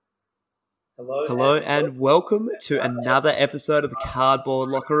Hello and welcome to another episode of the Cardboard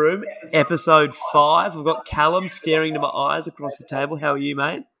Locker Room, episode 5. We've got Callum staring into my eyes across the table. How are you,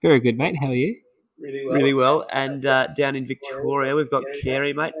 mate? Very good, mate. How are you? Really well. And down in Victoria, we've got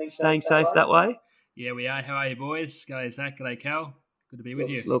Carey, mate. Staying safe that way? Yeah, we are. How are you, boys? G'day, Zach. G'day, Cal. Good to be with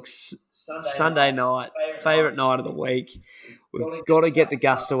you. Look, Sunday night, favourite night of the week. We've got to get the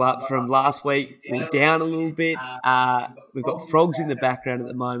gusto up from last week. We're down a little bit. We've got frogs in the background at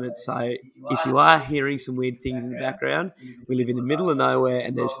the moment. So if you are hearing some weird things in the background, we live in the middle of nowhere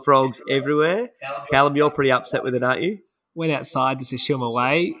and there's frogs everywhere. Callum, you're pretty upset with it, aren't you? Went outside just to chill my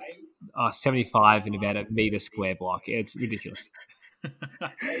way. 75 in about a metre square block. It's ridiculous.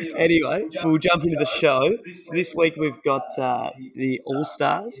 Anyway, we'll jump into the show. So this week we've got the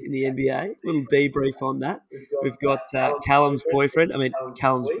All-Stars in the NBA. A little debrief on that. We've got Callum's boy, Fernando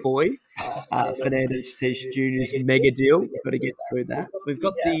Tatis Jr.'s mega deal. We've got to get through that. We've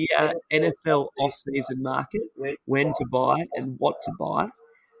got the NFL off-season market, when to buy and what to buy.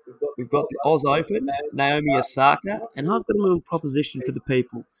 We've got the Oz Open, Naomi Osaka, and I've got a little proposition for the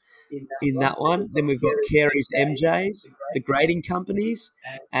people in that one. Then we've got Carey's MJs, the grading companies,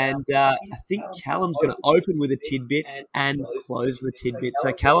 and I think Callum's going to open with a tidbit and close with a tidbit.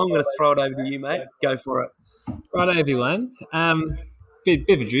 So, Callum, I'm going to throw it over to you, mate. Go for it. Right, everyone. Bit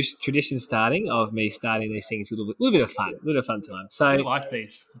of a tradition starting of me starting these things. A little bit of fun time. So I do like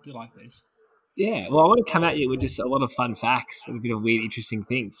these. Yeah, well, I want to come at you with just a lot of fun facts and a bit of weird, interesting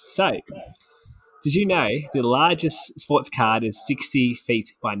things. So, did you know the largest sports card is 60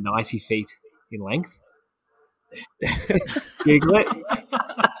 feet by 90 feet in length? Google it.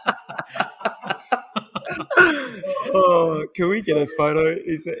 Oh, can we get a photo?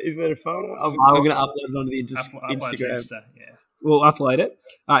 Is there a photo? I'm going to upload it onto the Instagram. Yeah. We'll upload it.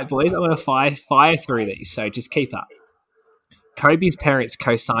 All right, boys, I'm going to fire through these, so just keep up. Kobe's parents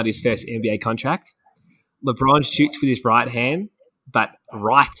co-signed his first NBA contract. LeBron shoots with his right hand, but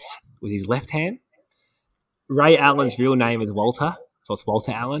writes with his left hand. Ray Allen's real name is Walter, so it's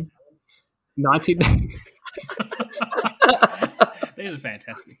Walter Allen. These are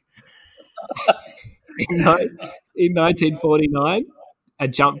fantastic. In 1949, a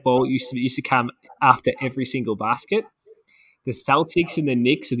jump ball used to come after every single basket. The Celtics and the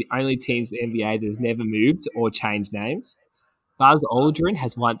Knicks are the only teams in the NBA that has never moved or changed names. Buzz Aldrin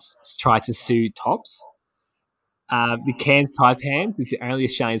has once tried to sue Topps. The Cairns Taipans is the only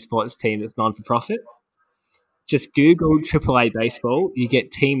Australian sports team that's non-for-profit. Just Google AAA baseball. You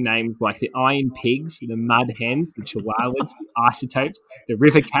get team names like the Iron Pigs, the Mud Hens, the Chihuahuas, the Isotopes, the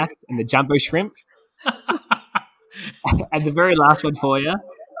River Cats, and the Jumbo Shrimp. And the very last one for you.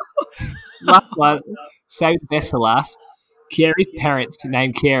 Last one, save the best for last. Carey's parents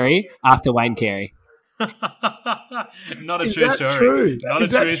named Carey after Wayne Carey. Not a true story. True? Not a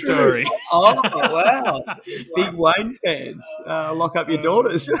true story. Oh, wow. Big Wayne fans. Lock up your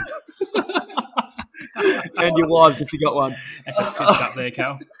daughters. And your wives if you got one. That's a stitch up there,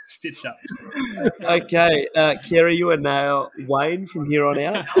 Cal. Stitch up. Okay, Carey, you are now Wayne from here on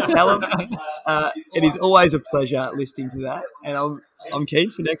out. Callum, it is always a pleasure listening to that, and I'm keen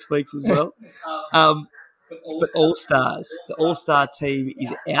for next week's as well. But All-Stars, the All-Star team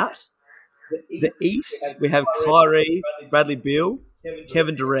is out. The East, we have Kyrie, Bradley Beal,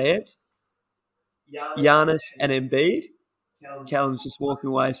 Kevin Durant, Giannis, and Embiid. Callum's just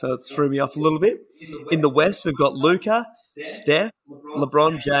walking away, so it threw me off a little bit. In the West, we've got Luka, Steph,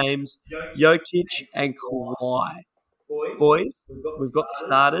 LeBron James, Jokic, and Kawhi. Boys, we've got the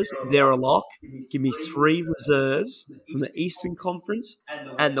starters. They're a lock. Give me 3 reserves from the Eastern Conference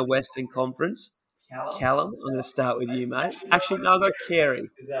and the Western Conference. Callum, I'm going to start with you, mate. Actually, no, I'll go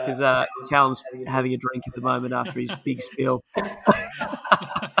Carey, because Callum's having a drink at the moment after his big spill.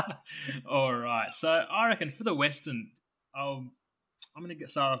 All right. So I reckon for the Western, I'm going to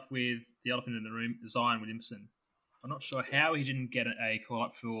start off with the elephant in the room, Zion Williamson. I'm not sure how he didn't get a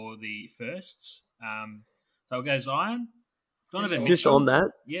call-up for the firsts. So I'll go Zion. Donovan Just Mitchell. on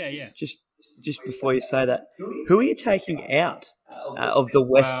that? Yeah. Just before you say that, who are you taking out of the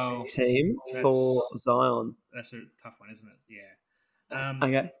West team for Zion? That's a tough one, isn't it? Yeah.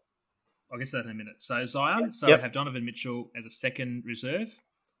 Okay. I'll get to that in a minute. So Zion, Yep. I have Donovan Mitchell as a second reserve.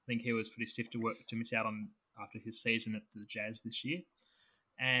 I think he was pretty stiff to miss out on after his season at the Jazz this year.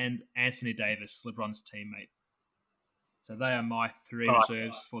 And Anthony Davis, LeBron's teammate. So they are my 3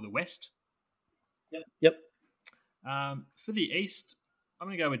 reserves for the West. Yep. For the East, I'm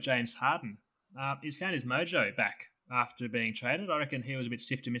going to go with James Harden. He's found his mojo back after being traded. I reckon he was a bit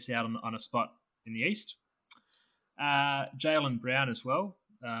stiff to miss out on a spot in the East. Jaylen Brown as well.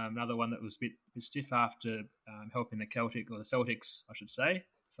 Another one that was a bit stiff after helping the Celtics, I should say,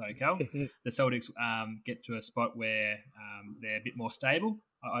 So, Cal, the Celtics get to a spot where they're a bit more stable,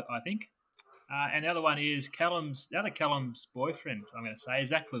 I think. And the other one is the other Callum's boyfriend, I'm going to say,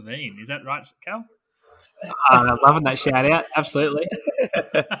 Zach Levine. Is that right, Cal? Loving that shout out. Absolutely.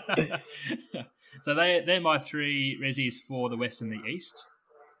 So they're my three resis for the West and the East.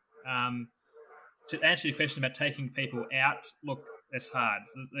 To answer your question about taking people out, look, it's hard.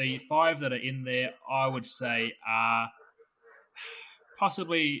 The five that are in there, I would say, are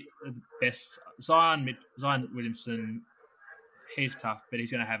possibly the best. Zion Williamson, he's tough, but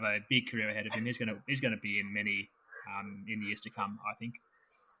he's going to have a big career ahead of him. He's going to be in many in years to come, I think.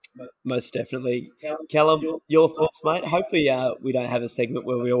 Most definitely. Callum, your thoughts, mate? Hopefully we don't have a segment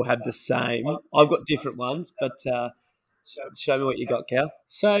where we all have the same. I've got different ones, but show me what you got, Cal.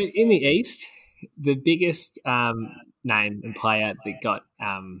 So in the East, the biggest name and player that got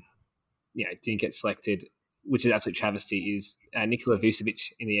didn't get selected, which is absolute travesty, is Nikola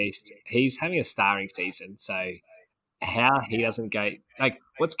Vucevic in the East. He's having a starring season, so how he doesn't go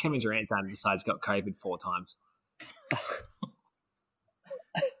what's Kevin Durant done besides got COVID 4 times?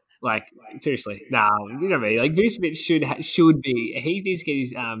 Seriously, no, you know what I mean. Vucevic should be. He needs to get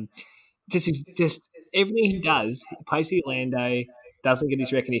his just everything he does. He plays for Orlando, doesn't get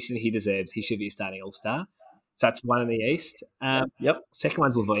his recognition he deserves. He should be a starting All Star. So that's one in the East. Yep. Second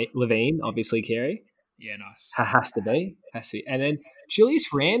one's Levine, obviously, Kerry. Yeah, nice. Has to be. And then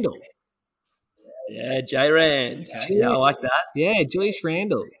Julius Randle. Yeah, J Rand. Okay. Yeah, I like that. Yeah, Julius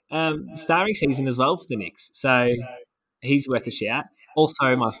Randle. Starring season as well for the Knicks. So he's worth a shout.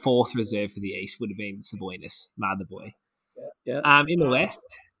 Also, my fourth reserve for the East would have been Sabonis, Mother Boy. Yeah. In the West,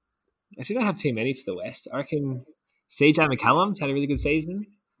 actually don't have too many for the West. I reckon CJ McCollum's had a really good season.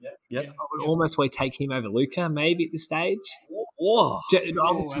 Yep. I would almost take him over Luka maybe at this stage. Whoa.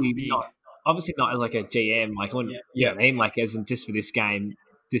 Obviously not as like a GM, you know what I mean? As in just for this game,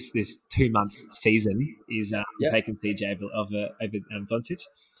 this 2 months season is taking CJ over Doncic.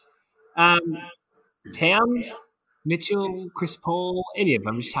 Towns, Mitchell, Chris Paul, any of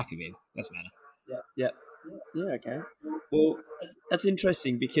them, just chuck him in. Doesn't matter. Yeah, okay. Well, that's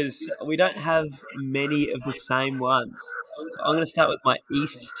interesting because we don't have many of the same ones. So I'm going to start with my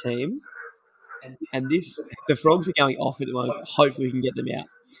East team. And the Frogs are going off at the moment. Hopefully we can get them out.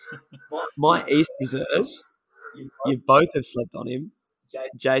 My East reserves, you both have slept on him.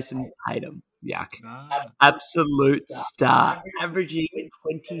 Jason Tatum. Yuck. Absolute star. Averaging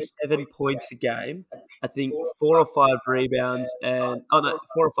 27 points a game. I think 4 or 5 rebounds 4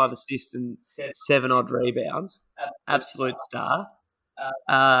 or 5 assists and 7 odd rebounds. Absolute star.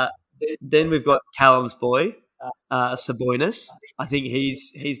 Then we've got Callum's boy, Sabonis. I think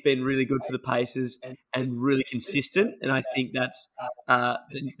he's been really good for the Pacers and really consistent. And I think that's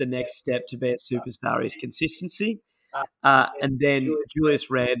the next step to be a superstar is consistency. And then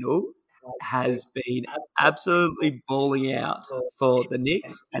Julius Randle has been absolutely balling out for the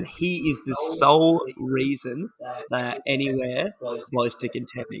Knicks, and he is the sole reason they are anywhere close to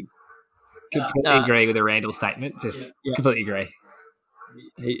contending. Completely agree with the Randall statement. Completely agree.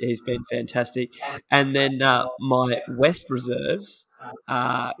 He's been fantastic. And then my West reserves,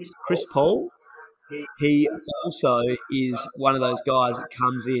 Chris Paul. He also is one of those guys that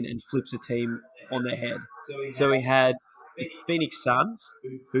comes in and flips a team on their head. So he had the Phoenix Suns,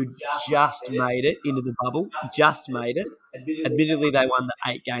 who just made it into the bubble, just made it. Admittedly, they won the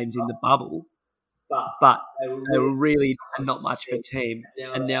 8 games in the bubble, but they were really not much of a team,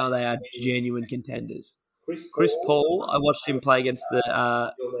 and now they are genuine contenders. Chris Paul, I watched him play against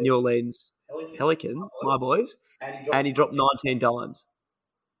the New Orleans Pelicans, my boys, and he dropped 19 dimes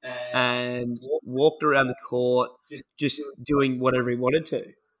and walked around the court just doing whatever he wanted to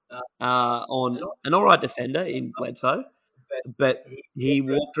on an all right defender in Bledsoe. But he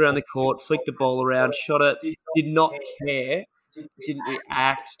walked around the court, flicked the ball around, shot it, did not care, didn't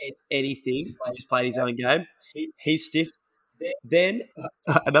react anything, he just played his own game. He's stiff. Then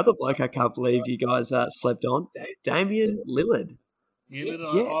another bloke I can't believe you guys slept on, Damian Lillard.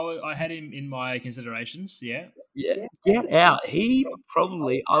 I had him in my considerations, yeah. Get out.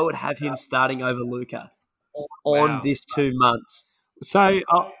 I would have him starting over Luka on this 2 months. So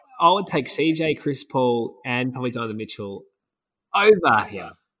I would take CJ, Chris Paul, and probably Donovan Mitchell over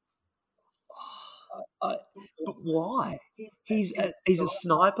him. But why? He's a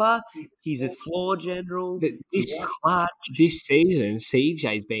sniper. He's a floor general. He's clutch. This season,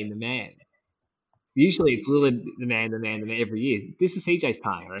 CJ's been the man. Usually it's Lillard the man every year. This is CJ's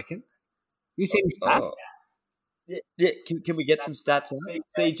time, I reckon. You seen his stats? Yeah, can we get some stats on it?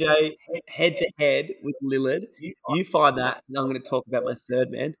 CJ head to head with Lillard. You find that, and I'm going to talk about my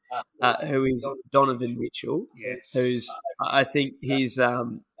third man, who is Donovan Mitchell, Yes. who's I think he's a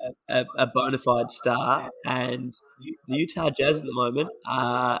bona fide star, and the Utah Jazz at the moment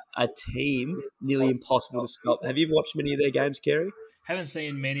are a team nearly impossible to stop. Have you watched many of their games, Kerry? Haven't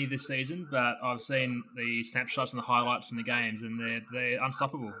seen many this season, but I've seen the snapshots and the highlights from the games, and they're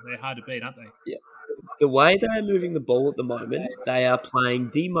unstoppable. They're hard to beat, aren't they? Yeah. The way they are moving the ball at the moment, they are playing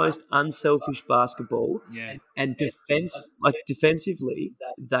the most unselfish basketball, Yeah. and defensively,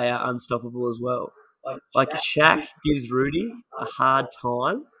 they are unstoppable as well. Like Shaq gives Rudy a hard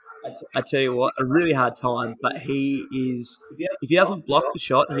time. I tell you what, a really hard time. But if he doesn't block the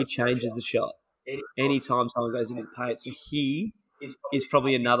shot, he changes the shot. Anytime someone goes into the paint, so he is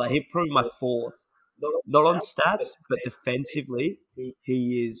probably he's probably my fourth. Not on stats, but defensively,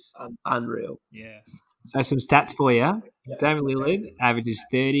 he is unreal. Yeah. So some stats for you. Damian Lillard averages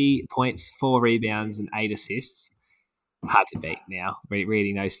 30 points, 4 rebounds, and 8 assists. Hard to beat now,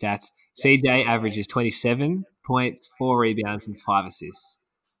 reading those stats. CJ averages 27 points, 4 rebounds, and 5 assists.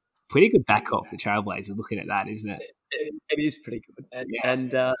 Pretty good back off the Trailblazers looking at that, isn't it? It is pretty good.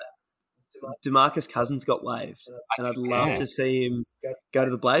 And DeMarcus Cousins got waived, and I'd love to see him go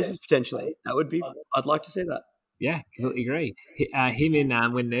to the Blazers potentially. I'd like to see that. Yeah, completely agree. Him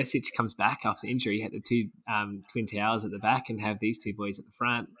and when Nurkic comes back after injury, had the two twin towers at the back and have these two boys at the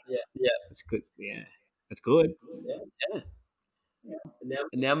front. Yeah, that's good. Yeah, that's good. Yeah.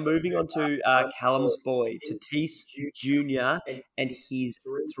 And now moving on to Callum's boy, Tatis Jr. and his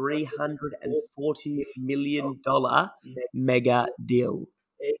 $340 million mega deal.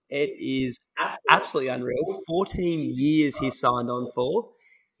 It is absolutely unreal. 14 years he signed on for.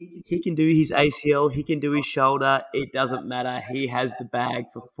 He can do his ACL. He can do his shoulder. It doesn't matter. He has the bag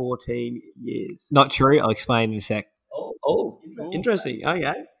for 14 years. Not true. I'll explain in a sec. Oh, interesting.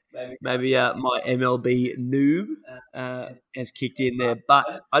 Okay. Maybe my MLB noob has kicked in there. But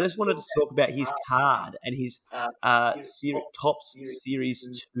I just wanted to talk about his card and his Topps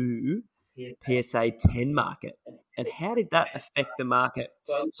Series 2 PSA 10 market. And how did that affect the market?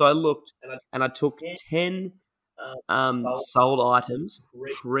 So I looked and I took 10 sold items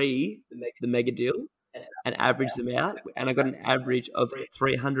pre the mega deal and averaged them out, and I got an average of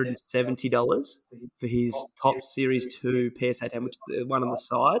 $370 for his top Series 2 PSA 10, which is the one on the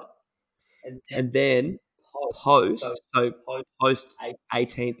side. And then post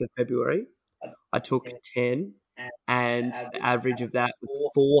 18th of February, I took 10, and the average of that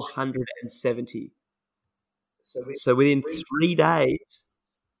was 470. So within 3 days,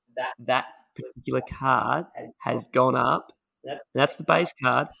 that particular card has gone up. That's the base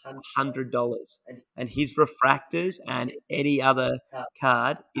card, $100. And his refractors and any other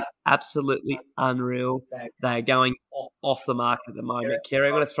card is absolutely unreal. They're going off the market at the moment. Kerry,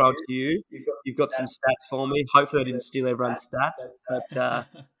 I'm going to throw it to you. You've got some stats for me. Hopefully I didn't steal everyone's stats, but go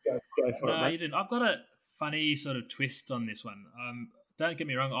for it, No, mate. you didn't. I've got a funny sort of twist on this one. Don't get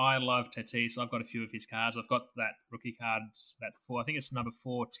me wrong, I love Tatis. I've got a few of his cards. I've got that rookie cards, I think it's number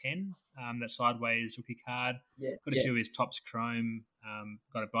 410, that sideways rookie card. Got a few of his Topps Chrome.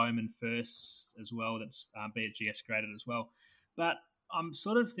 Got a Bowman first as well that's BGS graded as well. But I'm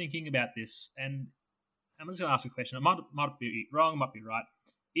sort of thinking about this, and I'm just going to ask a question. It might be wrong, might be right.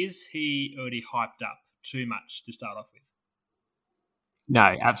 Is he already hyped up too much to start off with?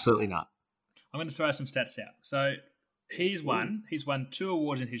 No, absolutely not. I'm going to throw some stats out. So he's won 2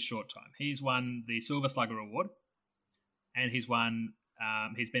 awards in his short time. He's won the Silver Slugger Award, and he's been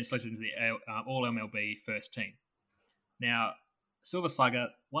selected into the All MLB first team. Now, Silver Slugger,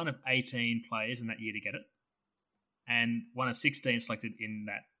 one of 18 players in that year to get it, and one of 16 selected in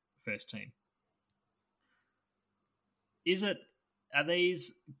that first team. Are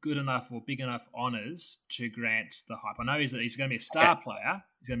these good enough or big enough honours to grant the hype? I know he's going to be a star player.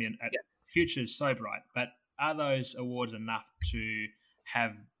 He's going to be future's so bright, but are those awards enough to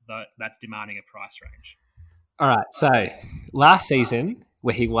have that demanding a price range? All right. So last season,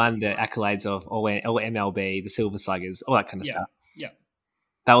 where he won the accolades of all MLB, the Silver Sluggers, all that kind of stuff. Yeah.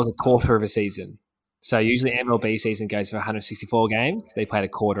 That was a quarter of a season. So usually MLB season goes for 164 games. They played a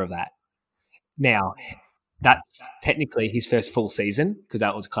quarter of that. Now, that's technically his first full season because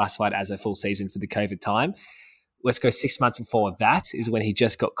that was classified as a full season for the COVID time. Let's go 6 months before that is when he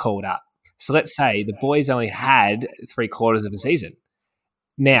just got called up. So let's say the boys only had 3/4 of a season.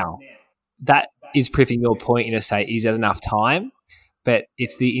 Now, that is proving your point in to say he's had enough time, but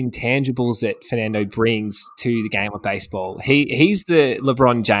it's the intangibles that Fernando brings to the game of baseball. He's the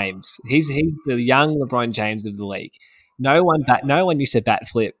LeBron James. He's the young LeBron James of the league. No one used to bat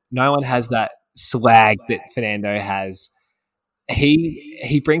flip. No one has that swag that Fernando has.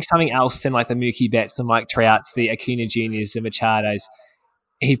 He brings something else than like the Mookie Betts and Mike Trouts, the Acuna Juniors, the Machados.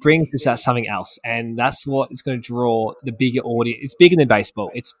 He brings us something else, and that's what is going to draw the bigger audience. It's bigger than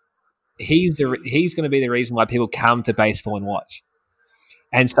baseball. He's going to be the reason why people come to baseball and watch.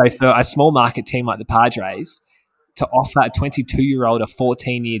 And so for a small market team like the Padres to offer a 22-year-old a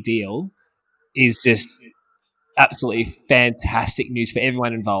 14-year deal is just absolutely fantastic news for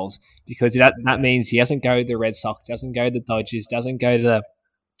everyone involved, because that means he doesn't go to the Red Sox, doesn't go to the Dodgers, doesn't go to the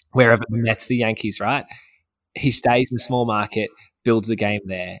wherever, the Mets, the Yankees, right? He stays in the small market, builds the game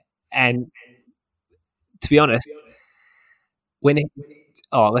there. And to be honest,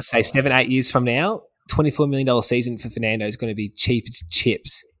 let's say 7-8 years from now, $24 million season for Fernando is going to be cheap as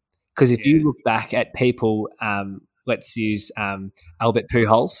chips. Because if you look back at people, let's use Albert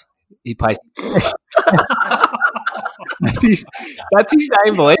Pujols. He plays. That's his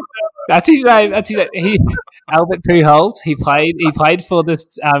name, boy. That's his name. Albert Pujols. He played for the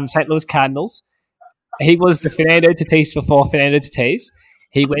St. Louis Cardinals. He was the Fernando Tatis before Fernando Tatis.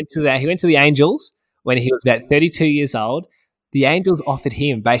 He went to the Angels when he was about 32 years old. The Angels offered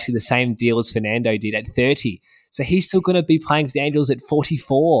him basically the same deal as Fernando did at 30. So he's still going to be playing for the Angels at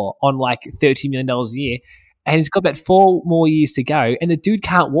 44 on like $30 million a year. And he's got about 4 more years to go. And the dude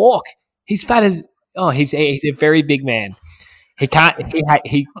can't walk. He's fat as... he's a very big man. He can't...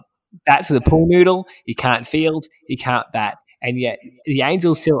 He bats with a pool noodle. He can't field. He can't bat. And yet the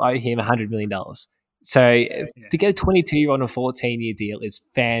Angels still owe him $100 million. So to get a 22-year-old on a 14-year deal is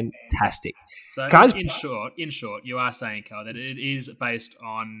fantastic. So in short, you are saying, Carl, that it is based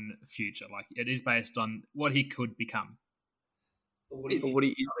on future. Like it is based on what he could become. What he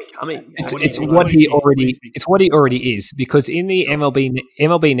is becoming. It's what he already is. Because in the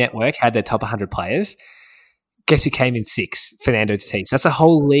MLB Network had their top 100 players. Guess who came in 6? Fernando Tatis. That's a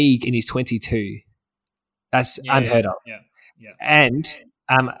whole league in his 22. That's unheard of. Yeah. And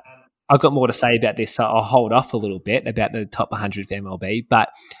I've got more to say about this, so I'll hold off a little bit about the top 100 for MLB. But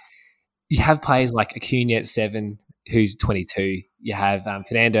you have players like Acuna at 7, who's 22. You have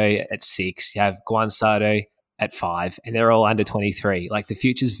Fernando at 6. You have Juan Soto at 5, and they're all under 23. Like the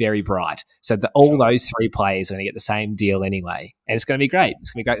future's very bright. So all those 3 players are going to get the same deal anyway, and it's going to be great.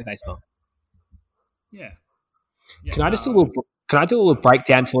 It's going to be great for baseball. Yeah. Can I do a little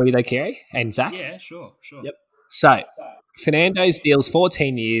breakdown for you though, Kerry and Zach? Yeah, sure. Yep. So Fernando's deal's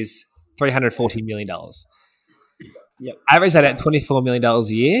 14 years, $340 million. Yep. Average that at $24 million a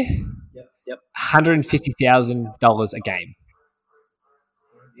year. Yep. $150,000 a game.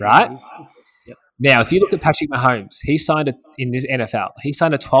 Right? Yep. Now, if you look at Patrick Mahomes, in this NFL, he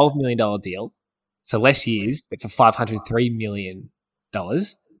signed a $12 million deal, so less years, but for $503 million.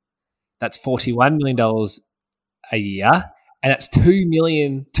 That's $41 million a year, and that's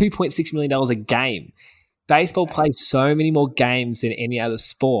 $2.6 million a game. Baseball plays so many more games than any other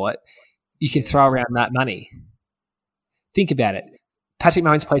sport. You can throw around that money. Think about it. Patrick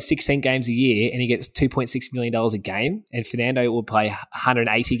Mahomes plays 16 games a year and he gets $2.6 million a game, and Fernando will play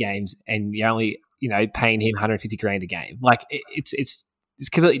 180 games and you're only, paying him $150,000 a game. Like it's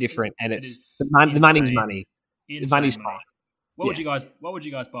completely different, and the money's money. The money's fine. What would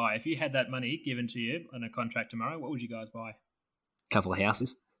you guys buy if you had that money given to you on a contract tomorrow? What would you guys buy? A couple of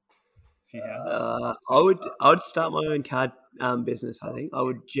houses. A few houses. I would start my own card business. I think I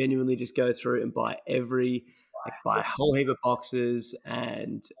would genuinely just go through and buy buy a whole heap of boxes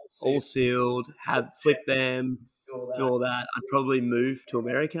and all sealed, flip them, do all that. I'd probably move to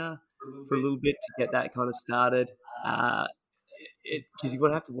America for a little bit to get that kind of started. Because you're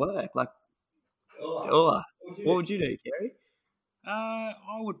gonna have to work. What would you do, Kerry? I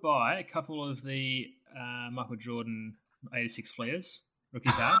would buy a couple of the Michael Jordan 86 Flares rookie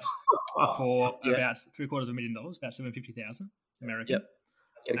cards for about $750,000, about $750,000 American. Yep.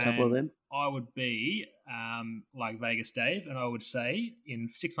 Get a couple of them. I would be like Vegas Dave, and I would say in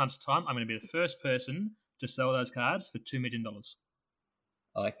 6 months' time, I'm going to be the first person to sell those cards for $2 million.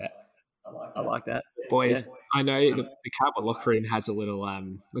 I like that. I like that. Boys, yeah. I know the Cardboard Locker Room has a little,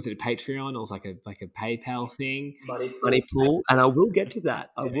 was it a Patreon or was it like a PayPal thing? Money pool, and I will get to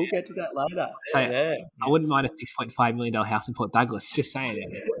that. I will get to that later. So I wouldn't mind a $6.5 million house in Port Douglas, just saying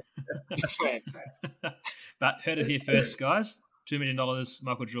it. But heard it here first, guys. $2 million,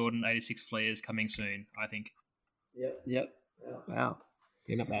 Michael Jordan, 86 Flares coming soon, I think. Yep. Wow.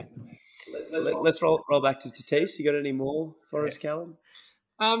 Yeah, not bad. Let's roll back to Tatis. You got any more for us, Callum?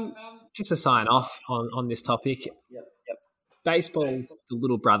 Just to sign off on this topic. Yep. Baseball is the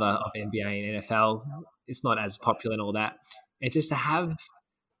little brother of NBA and NFL. It's not as popular and all that. And just to have,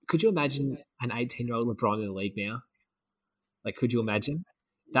 could you imagine an 18-year-old LeBron in the league now? Like, could you imagine?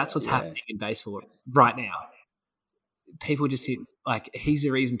 That's what's happening in baseball right now. People just he's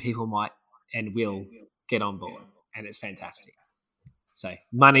the reason people might and will get on board, and it's fantastic. So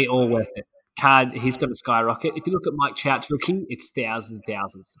money all worth it. Card, he's going to skyrocket. If you look at Mike Trout's rookie, it's thousands and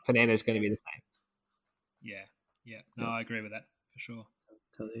thousands. Fernando's going to be the same. Yeah. No, I agree with that for sure.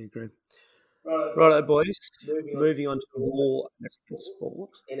 Totally agree. Righto, boys. Moving on to more sport.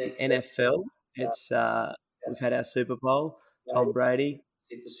 NFL. It's we've had our Super Bowl. Tom Brady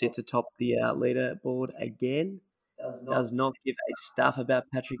sits atop the leaderboard again. Does not give a stuff about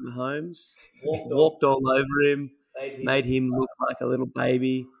Patrick Mahomes. Walked all over him. Made him look like a little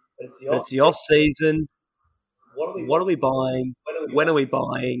baby. But it's the off season. What are we buying? When are we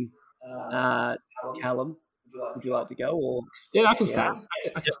buying? Callum, would you like to go? Or Yeah, I can start.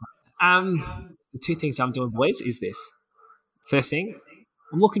 The two things I'm doing, boys, is this. First thing,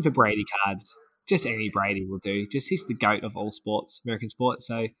 I'm looking for Brady cards. Just any Brady will do. Just he's the GOAT of all sports, American sports.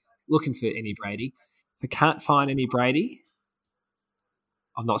 So looking for any Brady. If I can't find any Brady,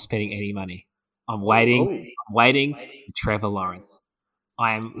 I'm not spending any money. I'm waiting for Trevor Lawrence.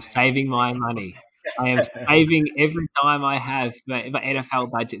 I am saving my money. I am saving every dime I have my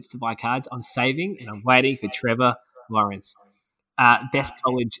NFL budgets to buy cards. I'm saving and I'm waiting for Trevor Lawrence. Best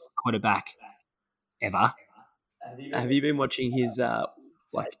college quarterback ever. have you been watching his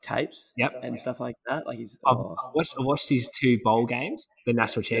tapes Yep. and stuff like that? Like he's I watched his 2 bowl games, the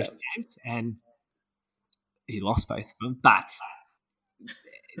national championship games, and he lost both of them. But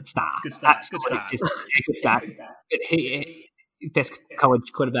star, Good start. Good start. But he best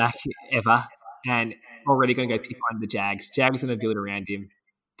college quarterback ever, and already going to go pick one of the Jags. Jags going to build around him,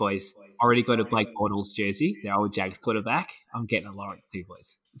 boys. Already got a Blake Bortles jersey, the old Jags quarterback. I'm getting a Lawrence too,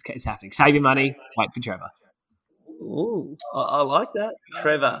 boys. It's happening. Save your money. Wait for Trevor. Ooh, I like that.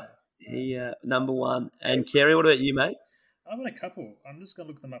 Trevor, he number one. And Kerry, what about you, mate? I've got a couple. I'm just going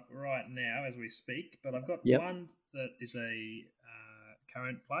to look them up right now as we speak. But I've got one that is a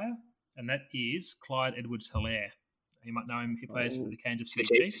current player, and that is Clyde Edwards-Helaire. You might know him. He plays for the Kansas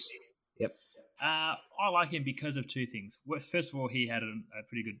City Chiefs. Yep. I like him because of two things. First of all, he had a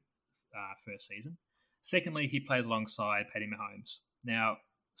pretty good first season. Secondly, he plays alongside Patty Mahomes. Now,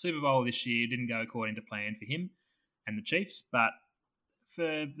 Super Bowl this year didn't go according to plan for him and the Chiefs, but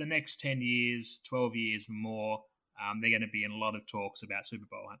for the next 10 years, 12 years more, they're going to be in a lot of talks about Super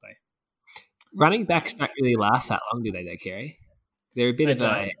Bowl, aren't they? Running backs don't really last that long, do they, though, Kerry? They're a bit of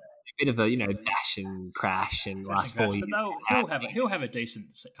a dash and crash and last 4 years. He'll have a decent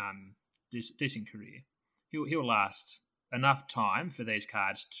career. He'll last enough time for these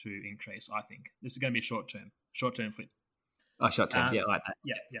cards to increase. I think this is going to be a short term flip. Oh, short term, yeah, I like that.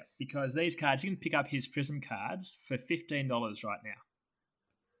 Yeah. Because these cards, you can pick up his Prism cards for $15 right now.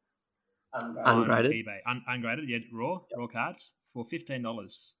 Ungraded. eBay. Ungraded, yeah, raw cards for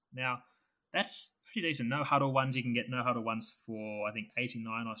 $15. Now, that's pretty decent. No huddle ones, you can get no huddle ones for, I think, $89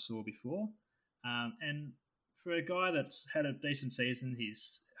 I saw before. And for a guy that's had a decent season,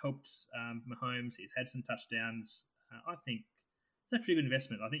 he's helped Mahomes, he's had some touchdowns. I think it's a pretty good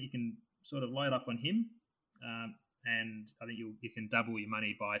investment. I think you can sort of load up on him, and I think you can double your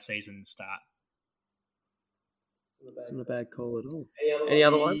money by season start. It's not a bad call at all. Any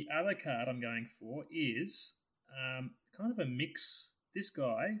other one? The other card I'm going for is kind of a mix. This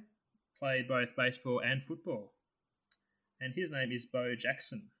guy played both baseball and football, and his name is Bo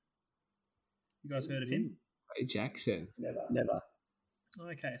Jackson. You guys heard of him? Bo Jackson. Never.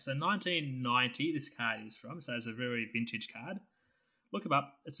 Okay, so 1990 this card is from, so it's a very vintage card. Look him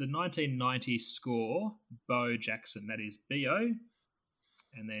up. It's a 1990 score, Bo Jackson. That is B-O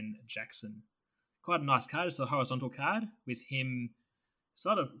and then Jackson. Quite a nice card. It's a horizontal card with him. It's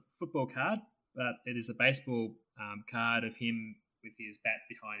not a football card, but it is a baseball card of him with his bat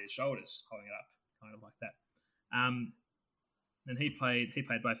behind his shoulders, holding it up, kind of like that. And he played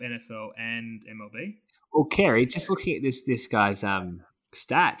both NFL and MLB. Well, Kerry, just looking at this guy's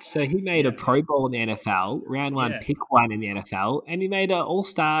stats. So he made a Pro Bowl in the NFL, round one, pick one in the NFL, and he made an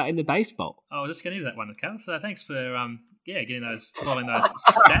All-Star in the baseball. Oh, I was just getting into that one, Cal. So thanks for following those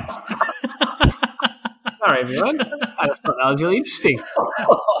stats. Sorry, everyone. I just thought that was really interesting.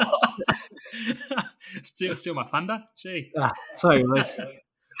 Still my thunder. Gee. Sorry, Liz.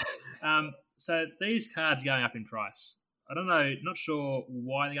 So these cards are going up in price. I don't know, not sure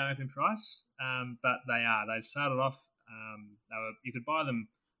why they're going up in price, but they are. They've started off. You could buy them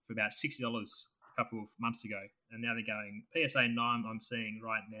for about $60 a couple of months ago, and now they're going PSA 9. I'm seeing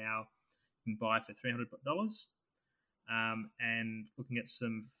right now you can buy for $300. And looking at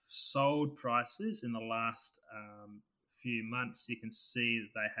some sold prices in the last few months, you can see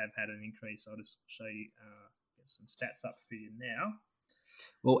that they have had an increase. I'll just show you, get some stats up for you now.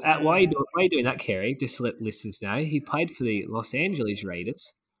 Well, why are you doing that, Kerry? Just to let listeners know, he played for the Los Angeles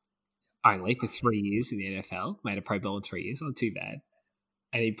Raiders only for 3 years in the NFL. Made a Pro Bowl in 3 years, not too bad.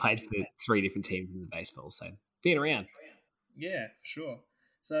 And he played for 3 different teams in the baseball, so being around. Yeah, for sure.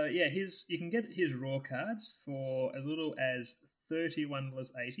 So yeah, you can get his raw cards for as little as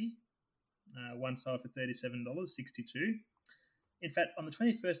 $31.80. One sold for $37.62. In fact, on the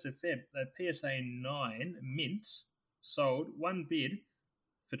 21st of Feb, the PSA 9 mint sold one bid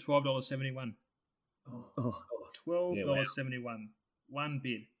for $12.71. Oh, $12.71. One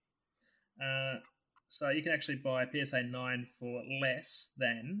bid. So you can actually buy a PSA 9 for less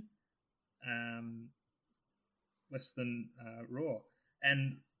than Raw.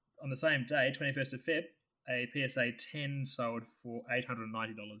 And on the same day, 21st of Feb, a PSA 10 sold for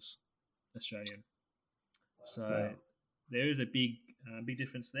 $890 Australian. So there is a big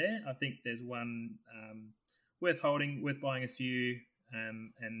difference there. I think there's one worth holding, worth buying a few,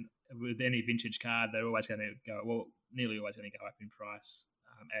 and with any vintage card, they're always going to go, well, nearly always going to go up in price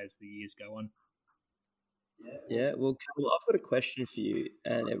as the years go on. yeah. Well, Carl, I've got a question for you,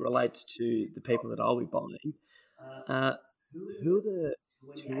 and it relates to the people that I'll be buying. Who are the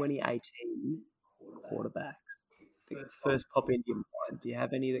 2018 quarterbacks that first pop into your mind? Do you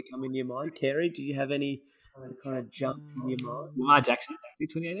have any that come into your mind? Kerry, do you have any that kind of jump in your mind? Lamar Jackson,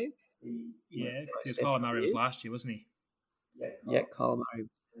 2018? Yeah, because Kyler Murray was last year, wasn't he? Yeah, Kyle Murray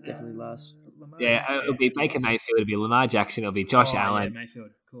definitely last. Yeah, it'll be Baker Mayfield, it'll be Lamar Jackson, it'll be Josh Allen. Yeah, Mayfield,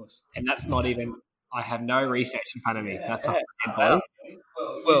 of course. And that's not even, I have no research in front of me. That's not Wow.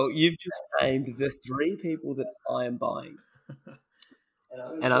 Well, you've just named the three people that I am buying.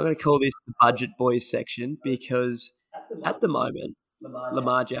 And I'm going to call this the Budget Boys section because at the moment,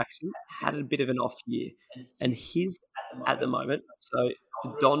 Lamar Jackson had a bit of an off year. And his, at the moment, so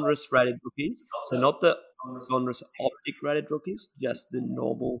the Donruss rated rookies, so not the Donruss optic rated rookies, just the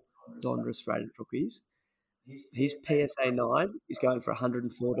normal Donruss rated rookies. His PSA 9 is going for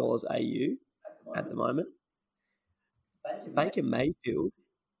 $104 AU at the moment. Baker Mayfield,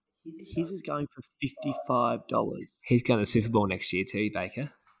 his is going for $55. He's going to the Super Bowl next year too,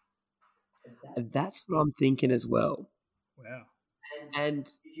 Baker. And that's what I'm thinking as well. Wow. And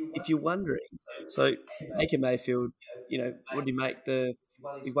if you're wondering, so Baker Mayfield, what did he make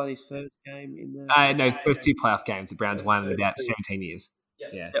he won his first game in the... No, first 2 playoff games the Browns won in about 17 years.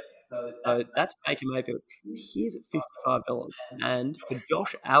 Yeah. Yep. So that's Baker Mayfield. He's at $55. And for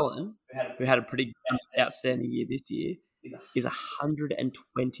Josh Allen, who had a pretty outstanding year this year, is $120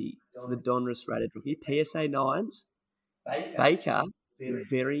 for the Donruss rated rookie. PSA 9s, Baker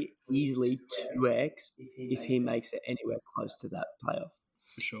very easily 2x if he makes it anywhere close to that playoff.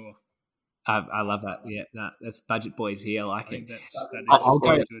 For sure. I love that. Yeah, that's Budget Boys here. I like it.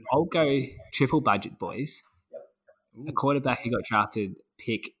 I'll go triple Budget Boys. Ooh. A quarterback who got drafted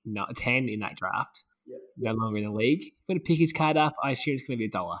pick 10 in that draft, no longer in the league. I'm going to pick his card up. I assume it's going to be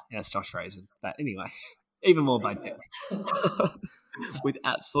 $1, and that's Josh Rosen. But anyway, even more budget. With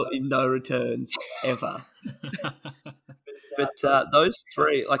absolutely no returns ever. But those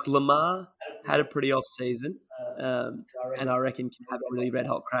three, like Lamar had a pretty off season, and I reckon can have a really red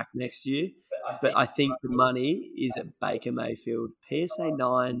hot crack next year. But I think the money is at Baker Mayfield, PSA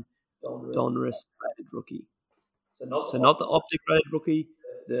 9 Donruss rated rookie. So not the optic rated rookie,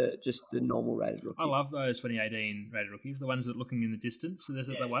 just the normal rated rookie. I love those 2018 rated rookies, the ones that are looking in the distance. So there's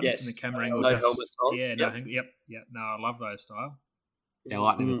the one from the camera angle. No helmets on. Yeah, no, yep. No, I love those style. Yeah, I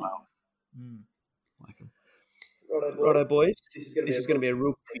like them as well. Like them. Righto, boys. This is going to be a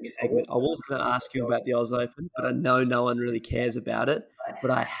real quick segment. I was going to ask you about the Oz Open, but I know no one really cares about it.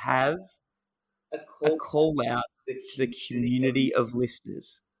 But I have a call out to the community of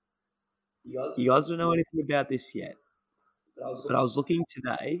listeners. You guys don't know anything about this yet, but I was looking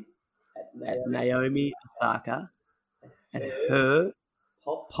today at Naomi Osaka and her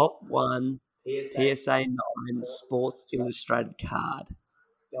Pop 1 PSA 9 Sports Illustrated card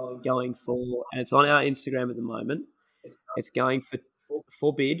going for, and it's on our Instagram at the moment, it's going for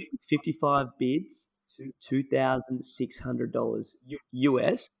bid, 55 bids, $2,600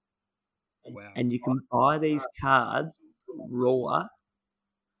 US. Wow. And you can buy these cards raw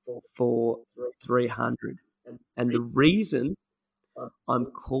for $300. And the reason I'm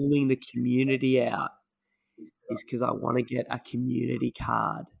calling the community out is because I want to get a community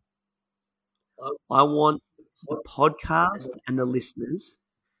card. I want the podcast and the listeners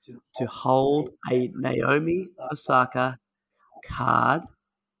to hold a Naomi Osaka card.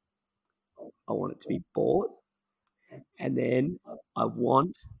 I want it to be bought. And then I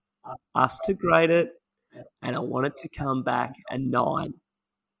want us to grade it, and I want it to come back a 9.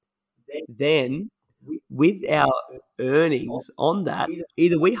 Then with our earnings on that,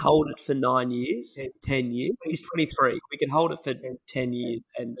 either we hold it for 9 years, 10 years. She's 23. We can hold it for 10 years,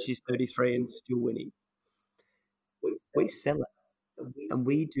 and she's 33 and still winning. We sell it, and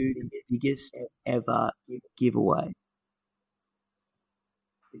we do the biggest ever giveaway.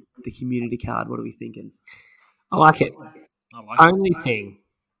 The community card. What are we thinking? I like it. I like it. Only thing,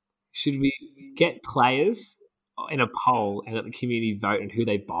 should we get players in a poll and let the community vote on who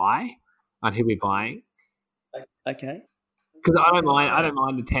they buy, on who we're buying? Okay. Because I don't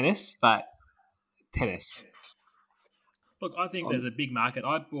mind the tennis, but tennis. Look, I think there's a big market.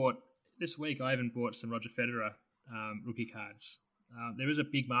 This week, I even bought some Roger Federer rookie cards. There is a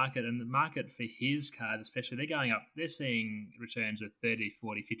big market, and the market for his cards, especially, they're going up. They're seeing returns of $30,000,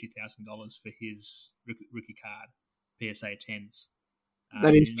 $40,000, $50,000 for his rookie card, PSA 10s.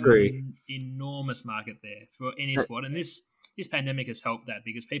 That is true. Enormous market there for any sport, and this pandemic has helped that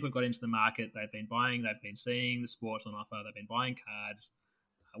because people have got into the market. They've been buying, they've been seeing the sports on offer, they've been buying cards.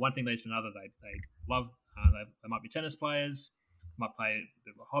 One thing leads to another. They love. They might be tennis players, might play a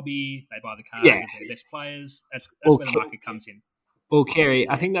bit of a hobby. They buy the cards of their best players. That's where the market comes in. Well, Kerry,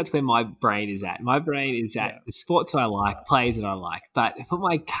 I think that's where my brain is at. My brain is at the sports that I like, players that I like. But if I put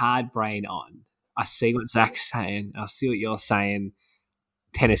my card brain on, I see what Zach's saying. I see what you're saying.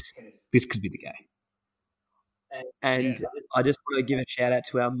 Tennis, this could be the game. And I just want to give a shout out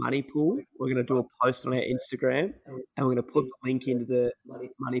to our money pool. We're going to do a post on our Instagram, and we're going to put the link into the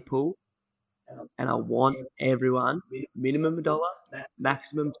money pool. And I want everyone, minimum $1,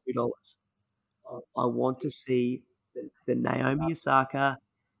 maximum $2. I want to see the Naomi Osaka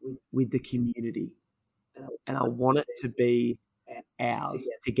with the community. And I want it to be ours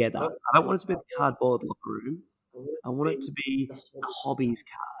together. I don't want it to be the cardboard locker room. I want it to be the hobbies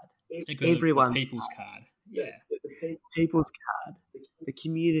card. Everyone. The people's card. Yeah. The people's card. The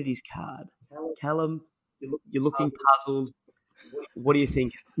community's card. Callum, you're looking puzzled. What do you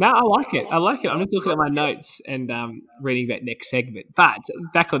think? No, I like it. I'm just looking at my notes and reading that next segment. But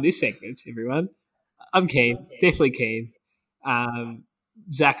back on this segment, everyone, I'm keen. Definitely keen.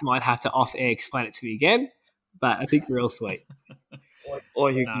 Zach might have to off-air explain it to me again, but I think we're all sweet.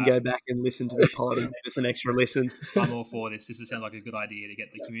 Or you can go back and listen to the pod and give us an extra listen. I'm all for this. This sounds like a good idea to get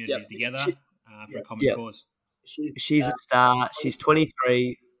the community together for a common cause. She's a star. She's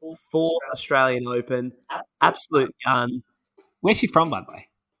 23, 4th Australian Open, absolute gun. Where's she from, by the way?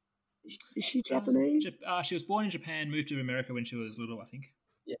 Is she Japanese? She was born in Japan, moved to America when she was little, I think.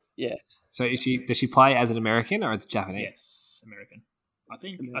 Yeah. Yes. So does she play as an American or as Japanese? Yes, American.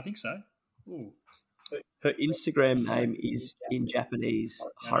 I think so. Ooh. Her Instagram name is in Japanese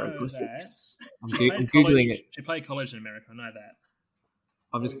hieroglyphics. I'm Googling it. She played college in America. I know that.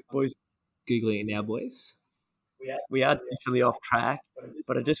 I'm just Googling it now, boys. We are definitely off track,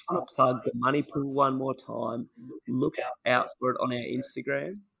 but I just want to plug the money pool one more time. Look out for it on our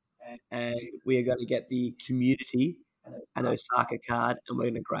Instagram, and we are going to get the community an Osaka card, and we're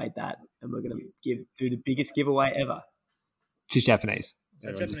going to grade that, and we're going to do the biggest giveaway ever. She's Japanese.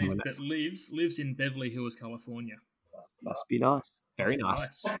 So Japanese that lives in Beverly Hills, California. Must be nice. Very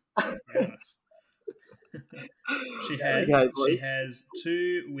nice. Very nice. She has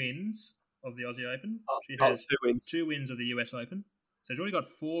 2 wins of the Aussie Open. She has 2 wins of the US Open. So she's already got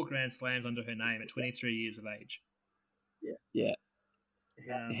 4 Grand Slams under her name at 23 years of age. Yeah.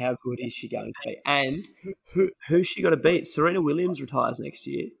 How good is she going to be? And who's she got to beat? Serena Williams retires next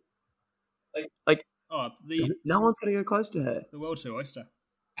year. No one's going to go close to her. The World Tour Oyster.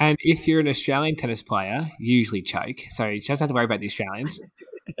 And if you're an Australian tennis player, you usually choke. So she doesn't have to worry about the Australians.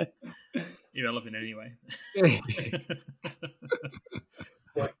 Irrelevant anyway.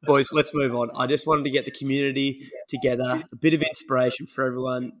 Boys, let's move on. I just wanted to get the community together, a bit of inspiration for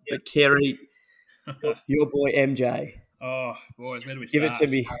everyone. But Kerry, your boy MJ. Oh, boys, where do we start? Give it to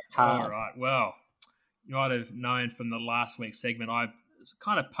me hard. All right. Well, you might have known from the last week's segment, I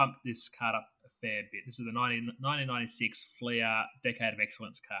kind of pumped this card up a fair bit. This is the 1996 Fleer Decade of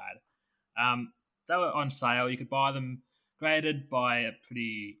Excellence card. They were on sale. You could buy them graded by a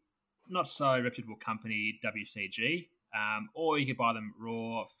pretty not so reputable company, WCG, or you could buy them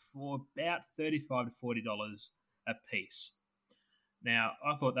raw for about $35 to $40 a piece. Now,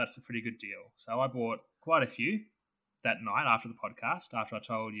 I thought that's a pretty good deal. So I bought quite a few that night after the podcast, after I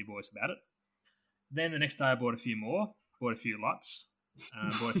told you boys about it. Then the next day I bought a few more, bought a few lots,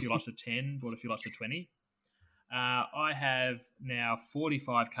 bought a few lots of 10, bought a few lots of 20. I have now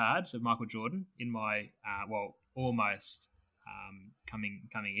 45 cards of Michael Jordan in my, almost coming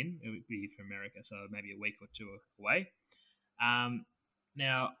in. It would be from America, so maybe a week or 2 away.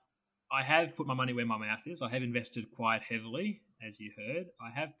 Now, I have put my money where my mouth is. I have invested quite heavily, as you heard.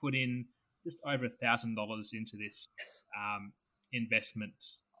 I have put in just over $1,000 into this investment,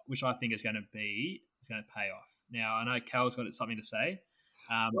 which I think is going to pay off. Now, I know Cal's got something to say.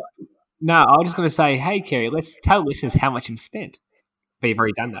 No, I was just going to say, hey, Kerry, let's tell listeners how much you've spent. But you've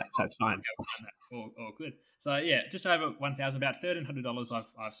already done that, so it's fine. All good. So, yeah, just over $1,000, about $1,300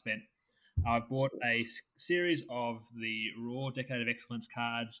 I've spent. I've bought a series of the Raw Decade of Excellence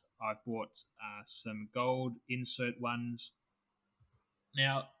cards. I've bought some gold insert ones.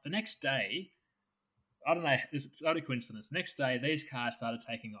 Now, the next day, I don't know, it's not a coincidence. The next day, these cards started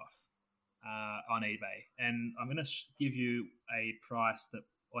taking off on eBay. And I'm going to give you a price that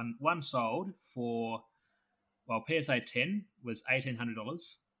one sold for, well, PSA 10 was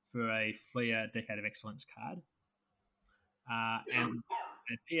 $1,800 for a Fleer Decade of Excellence card. And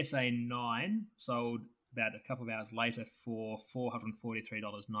PSA 9 sold about a couple of hours later for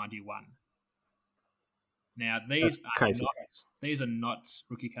 $443.91. Now, these are not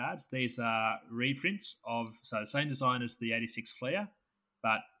rookie cards. These are reprints of, so the same design as the 86 Fleer,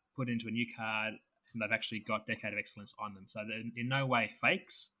 but put into a new card, and they've actually got Decade of Excellence on them. So they're in no way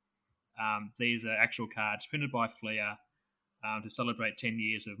fakes. These are actual cards printed by Fleer to celebrate 10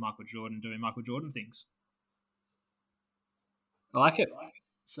 years of Michael Jordan doing Michael Jordan things. I like it.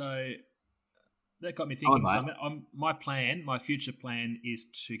 So that got me thinking. My future plan is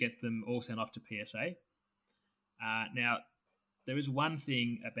to get them all sent off to PSA. Now, there is one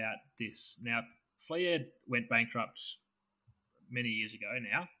thing about this. Now, Fleer went bankrupt many years ago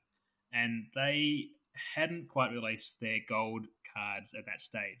now, and they hadn't quite released their gold cards at that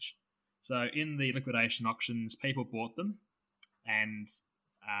stage. So in the liquidation auctions, people bought them, and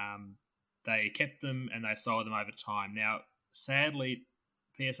they kept them, and they sold them over time. Now, sadly,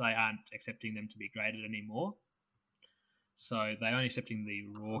 PSA aren't accepting them to be graded anymore. So they're only accepting the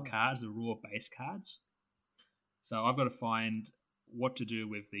raw cards, the raw base cards. So I've got to find what to do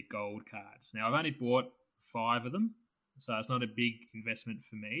with the gold cards. Now, I've only bought 5 of them, so it's not a big investment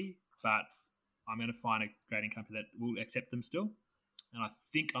for me, but I'm going to find a grading company that will accept them still. And I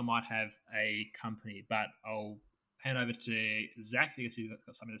think I might have a company, but I'll hand over to Zach because he's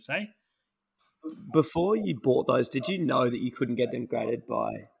got something to say. Before you bought those, did you know that you couldn't get them graded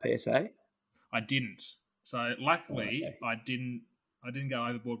by PSA? I didn't. So luckily, I didn't go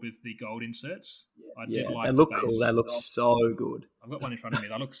overboard with the gold inserts. I did like they look cool. They look so good. I've got one in front of me.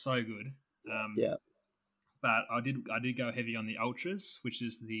 They look so good. But I did go heavy on the ultras, which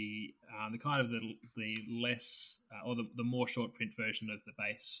is the kind of the less or the more short print version of the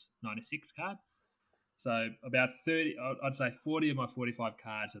base 96 card. So about 30, I'd say 40 of my 45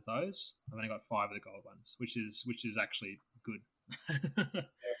 cards are those. I've only got 5 of the gold ones, which is actually good.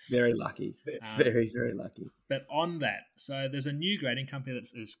 Very lucky. Very, very lucky. But on that, so there's a new grading company that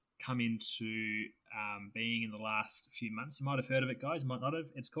has come into being in the last few months. You might have heard of it, guys. You might not have.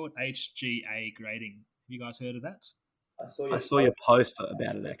 It's called HGA Grading. Have you guys heard of that? I saw your post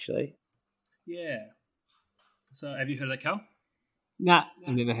about it, actually. Yeah. So have you heard of that, Cal? Nah,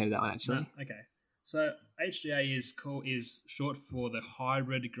 I've never heard of that one, actually. No? Okay. So HGA is short for the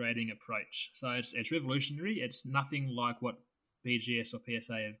hybrid grading approach. So it's revolutionary. It's nothing like what BGS or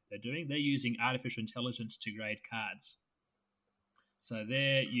PSA are doing. They're using artificial intelligence to grade cards. So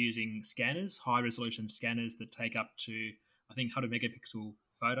they're using scanners, high-resolution scanners that take up to, I think, 100 megapixel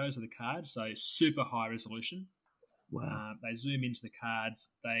photos of the card, so super high resolution. Wow. They zoom into the cards.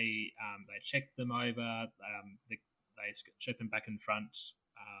 They check them over. They check them back and front.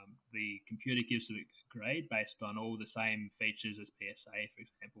 The computer gives it a grade based on all the same features as PSA, for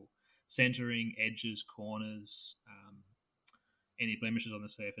example, centering, edges, corners, any blemishes on the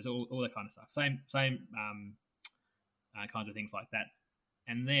surface, all that kind of stuff. Same kinds of things like that.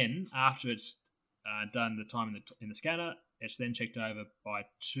 And then after it's done the time in the scanner, it's then checked over by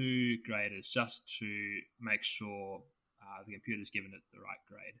 2 graders just to make sure the computer's given it the right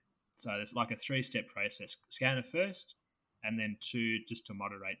grade. So it's like a 3-step process: scanner first, and then 2 just to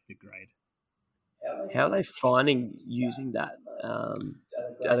moderate the grade. How are they finding using that?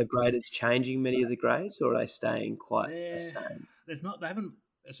 Are the graders changing many of the grades, or are they staying quite the same? There's not. They haven't.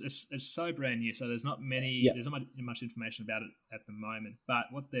 It's so brand new, so there's not many. There's not much information about it at the moment. But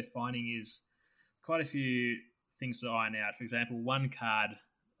what they're finding is quite a few things to iron out. For example, one card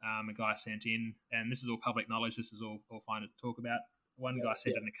a guy sent in, and this is all public knowledge. This is all fine to talk about. One guy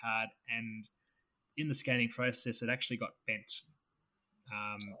sent in a card, and in the scanning process, it actually got bent.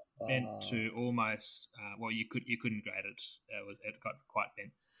 Bent to almost you couldn't grade it. It got quite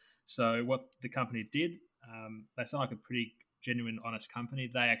bent. So what the company did, they sound like a pretty genuine, honest company.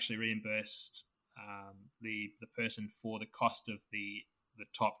 They actually reimbursed the person for the cost of the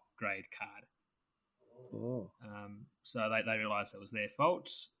top grade card. Oh. So they realised it was their fault.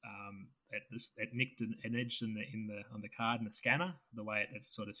 It nicked an edge on the card in the scanner, the way it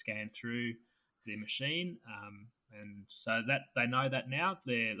sort of scanned through the machine, and so that they know that now.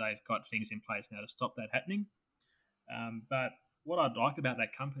 They've got things in place now to stop that happening. But what I like about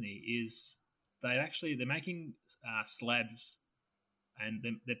that company is they're making slabs, and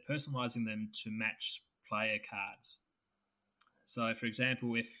they're personalising them to match player cards. So, for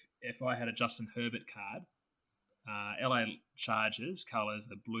example, if I had a Justin Herbert card, LA Chargers colours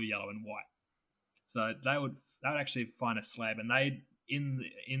are blue, yellow, and white. So they would actually find a slab, and they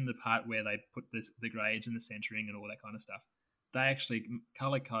in the part where they put the grades and the centering and all that kind of stuff, they actually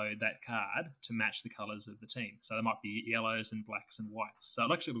color code that card to match the colors of the team. So there might be yellows and blacks and whites. So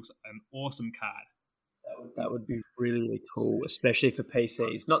it actually looks an awesome card. That would be really, really cool, especially for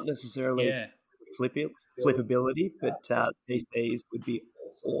PCs. Not necessarily flippability, but PCs would be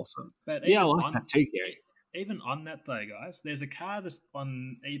awesome. But I like that too, Gary. Even on that though, guys, there's a card that's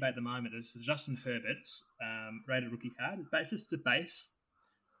on eBay at the moment. It's Justin Herbert's rated rookie card. It's just a base.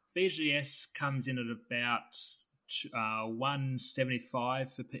 BGS comes in at about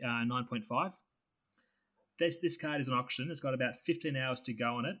 175 for 9.5. This card is an auction. It's got about 15 hours to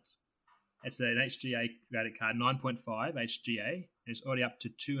go on it. It's an HGA rated card, 9.5 HGA. It's already up to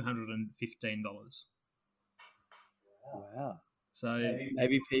 $215. Wow. So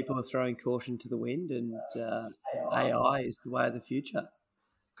maybe people are throwing caution to the wind, and AI is the way of the future.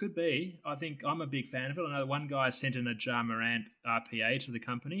 Could be. I think I'm a big fan of it. I know one guy sent in a Ja Morant RPA to the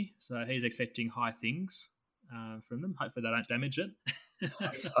company, so he's expecting high things from them. Hopefully they don't damage it.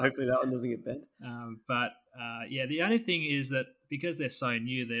 Hopefully that one doesn't get bent. But the only thing is that because they're so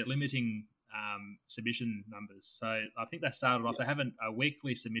new, they're limiting submission numbers. So I think they started off, they have a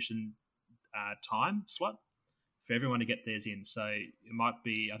weekly submission time slot for everyone to get theirs in. So it might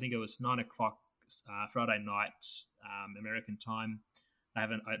be, I think it was 9 o'clock Friday night American time. They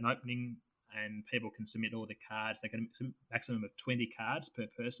have an opening, and people can submit all the cards. They can submit a maximum of 20 cards per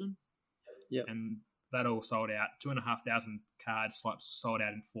person. Yep. And that all sold out. 2,500 card slots sold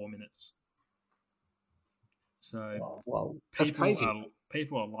out in 4 minutes. So wow. That's crazy.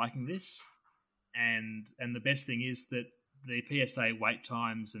 People are liking this, and the best thing is that the PSA wait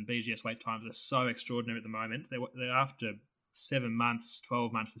times and BGS wait times are so extraordinary at the moment. They're after 7 months,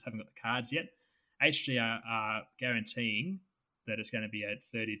 12 months, they haven't got the cards yet. HGR are guaranteeing that it's going to be a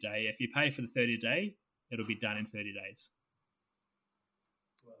 30-day. If you pay for the 30-day, it'll be done in 30 days.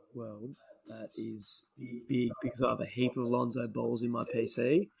 Well, that is big because I have a heap of Lonzo balls in my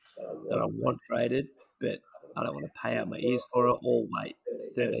PC that I want traded, but I don't want to pay out my ears for it or wait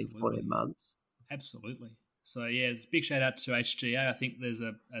 13, 14 months. Absolutely. So, yeah, big shout out to HGA. I think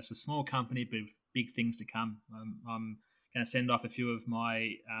it's a small company, but with big things to come. I'm going to send off a few of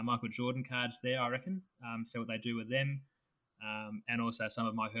my Michael Jordan cards there, I reckon, see what they do with them. And also some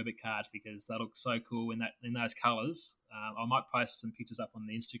of my Herbert cards, because they look so cool in those colours. I might post some pictures up on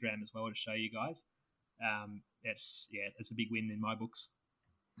the Instagram as well to show you guys. It's a big win in my books.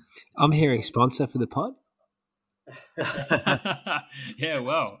 I'm hearing sponsor for the pod. Yeah,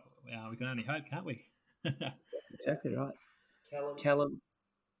 well, we can only hope, can't we? Exactly right. Callum,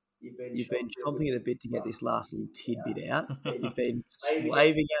 you've been chomping at the bit to get this last little tidbit out. You've been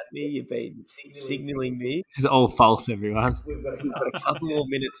waving at me. You've been signalling me. This is all false, everyone. We've got a couple more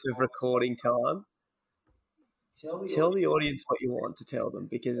minutes of recording time. Tell the audience what you want to tell them,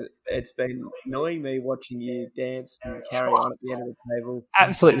 because it's been annoying me watching you dance and carry on at the end of the table.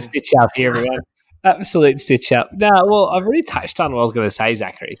 Absolute stitch up here, everyone. Absolute stitch up. No, well, I've already touched on what I was going to say,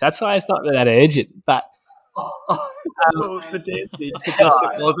 Zachary. That's why it's not that urgent. But the dancing suggests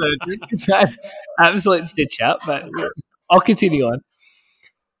it was urgent. Absolute stitch up, but I'll continue on.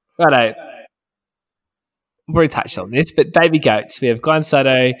 Righto. I've already touched on this, but baby goats. We have Glenn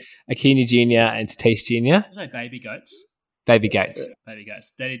Soto, Acuna Jr. and Tatis Jr. Say baby goats. Baby goats. Baby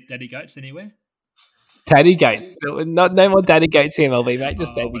goats. Daddy goats anywhere? Daddy goats. No more daddy goats in MLB, mate.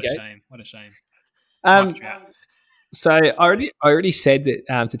 Just baby goats. What a shame. So I already said that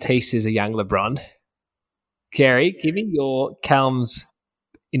Tatis is a young LeBron. Gary, giving your Calms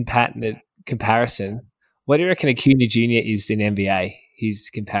in patented comparison, what do you reckon Acuna Jr. is in NBA? His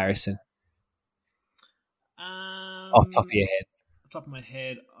comparison, off the top of your head. Off the top of my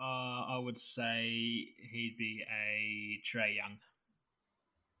head, I would say he'd be a Trae Young.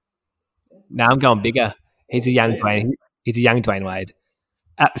 No, I'm going bigger. He's a young Dwayne. He's a young Dwayne Wade.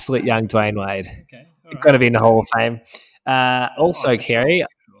 Absolute young Dwayne Wade. Okay, got to be in the Hall of Fame. Also, Kerry,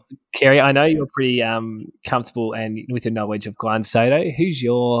 I know you're pretty comfortable and with the knowledge of Juan Soto. Who's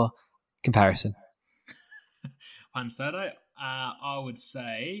your comparison? Juan Soto, I would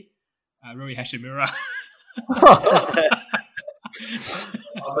say Rui Hashimura.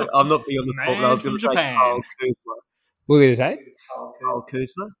 I'm not big on the sport, but I was going from to say Japan. Kyle Kuzma. What were you going to say? Kyle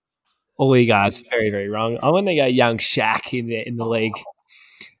Kuzma? All you guys very, very wrong. I want to go young Shaq in the league.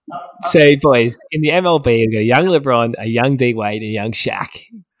 So, boys, in the MLB, we've got a young LeBron, a young D Wade, and a young Shaq.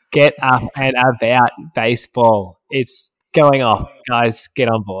 Get up and about baseball. It's going off, guys. Get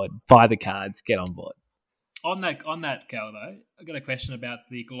on board. Buy the cards. Get on board. On that, Cal, though, I've got a question about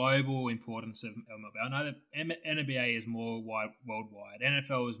the global importance of MLB. I know that NBA is more worldwide.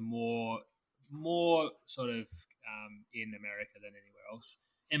 NFL is more sort of in America than anywhere else.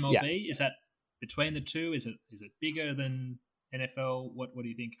 MLB, is that between the two? Is it bigger than NFL? What do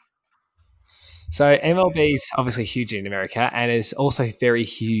you think? So MLB is obviously huge in America, and it's also very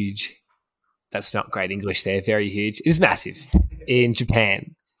huge. That's not great English there. Very huge. It's massive in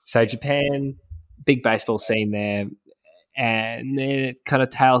Japan. So Japan, big baseball scene there, and then it kind of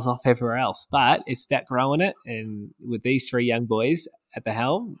tails off everywhere else. But it's about growing it, and with these three young boys at the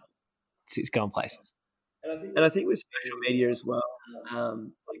helm, it's going places. And I think with social media as well,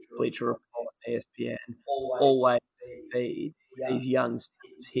 like Bleacher Report, ESPN, always feed these young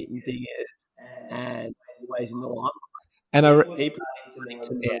stars hitting dingers and always in the limelight. And I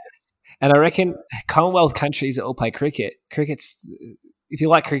I reckon Commonwealth countries that all play cricket. If you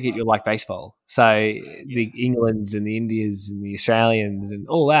like cricket, you'll like baseball. So the Englands and the Indias and the Australians and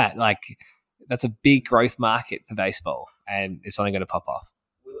all that, like that's a big growth market for baseball, and it's only going to pop off.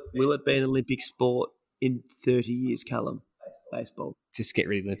 Will it be an Olympic sport in 30 years, Callum? Baseball. Just get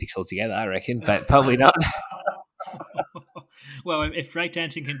rid of the Olympics altogether, I reckon, but probably not. Well, if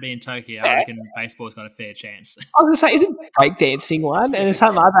breakdancing can be in Tokyo, I reckon baseball's got a fair chance. I was going to say, isn't breakdancing one? And there's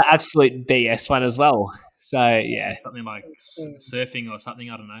some other absolute BS one as well. So, yeah. Something like surfing or something,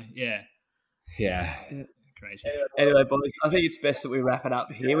 I don't know. Yeah. Yeah. Crazy. Anyway, boys, I think it's best that we wrap it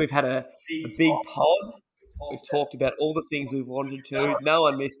up here. We've had a big pod. We've talked about all the things we've wanted to. No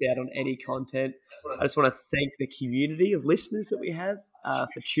one missed out on any content. I just want to thank the community of listeners that we have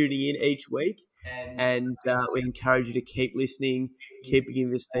for tuning in each week. And we encourage you to keep listening, keep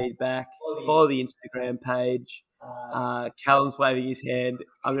giving us feedback. Follow the Instagram page. Callum's waving his hand.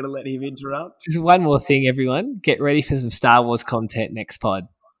 I'm going to let him interrupt. Just one more thing, everyone. Get ready for some Star Wars content next pod.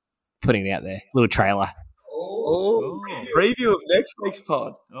 Putting it out there. Little trailer. Preview of next week's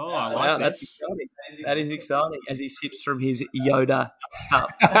pod. Oh, I like that's exciting. That is exciting as he sips from his Yoda cup.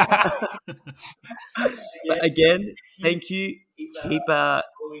 But again, thank you. Keep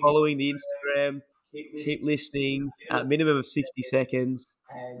following the Instagram. Keep listening. Minimum of 60 seconds.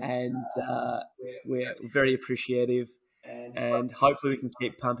 And we're very appreciative. And hopefully we can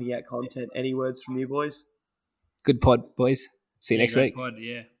keep pumping out content. Any words from you boys? Good pod, boys. See you next week. Pod,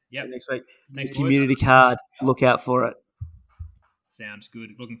 yeah. Yep. See you next week. Thanks, boys. Community card. Look out for it. Sounds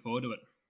good. Looking forward to it.